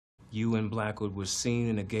You and Blackwood were seen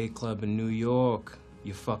in a gay club in New York,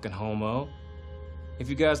 you fucking homo. If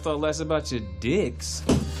you guys thought less about your dicks...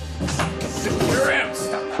 You're out!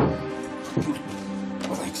 Stop.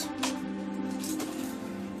 Relax.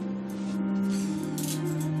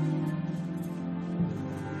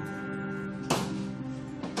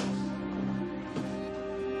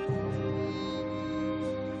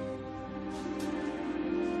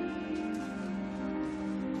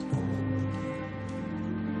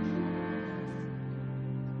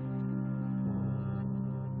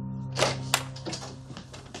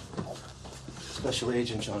 Special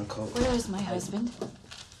Agent John Cole. Where is my husband?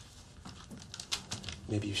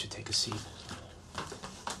 Maybe you should take a seat.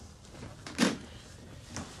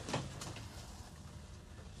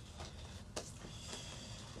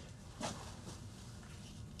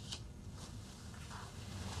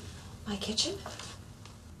 My kitchen?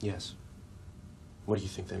 Yes. What do you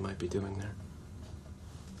think they might be doing there?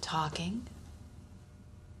 Talking.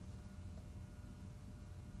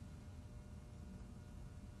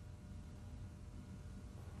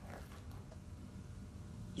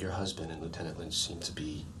 Your husband and Lieutenant Lynch seem to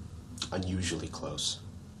be unusually close.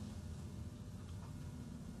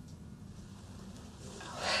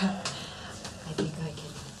 I think I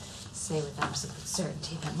can say with absolute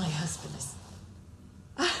certainty that my husband is...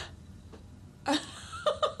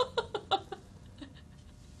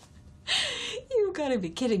 You gotta be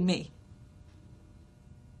kidding me.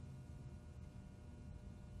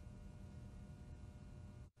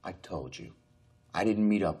 I told you. I didn't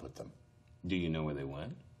meet up with them. Do you know where they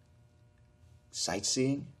went?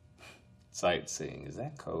 Sightseeing? Sightseeing, is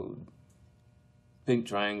that code? Pink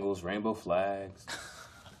triangles, rainbow flags.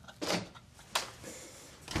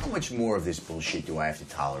 How much more of this bullshit do I have to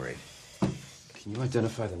tolerate? Can you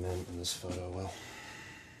identify the men in this photo, Will?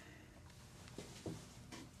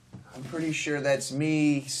 I'm pretty sure that's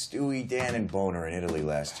me, Stewie, Dan, and Boner in Italy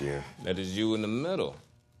last year. That is you in the middle.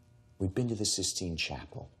 We've been to the Sistine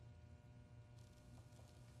Chapel.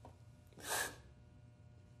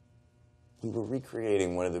 We were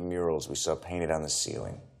recreating one of the murals we saw painted on the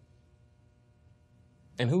ceiling.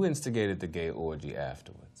 And who instigated the gay orgy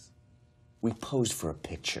afterwards? We posed for a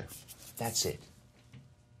picture. That's it.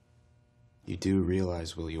 You do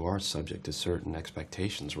realize, Will, you are subject to certain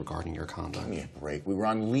expectations regarding your conduct. Give me a break. We were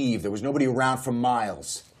on leave. There was nobody around for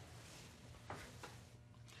miles.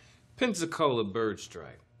 Pensacola bird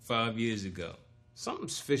strike, 5 years ago.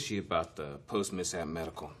 Something's fishy about the post-mishap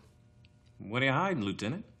medical. What are you hiding,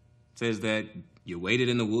 Lieutenant? Says that you waited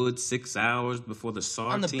in the woods 6 hours before the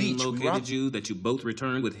SAR On the team beach, located you, that you both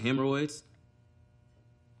returned with hemorrhoids?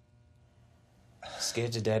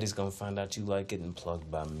 Scared your daddy's gonna find out you like getting plugged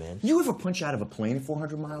by men? You ever punch out of a plane at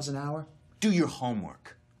 400 miles an hour? Do your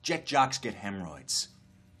homework. Jet jocks get hemorrhoids.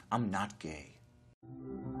 I'm not gay.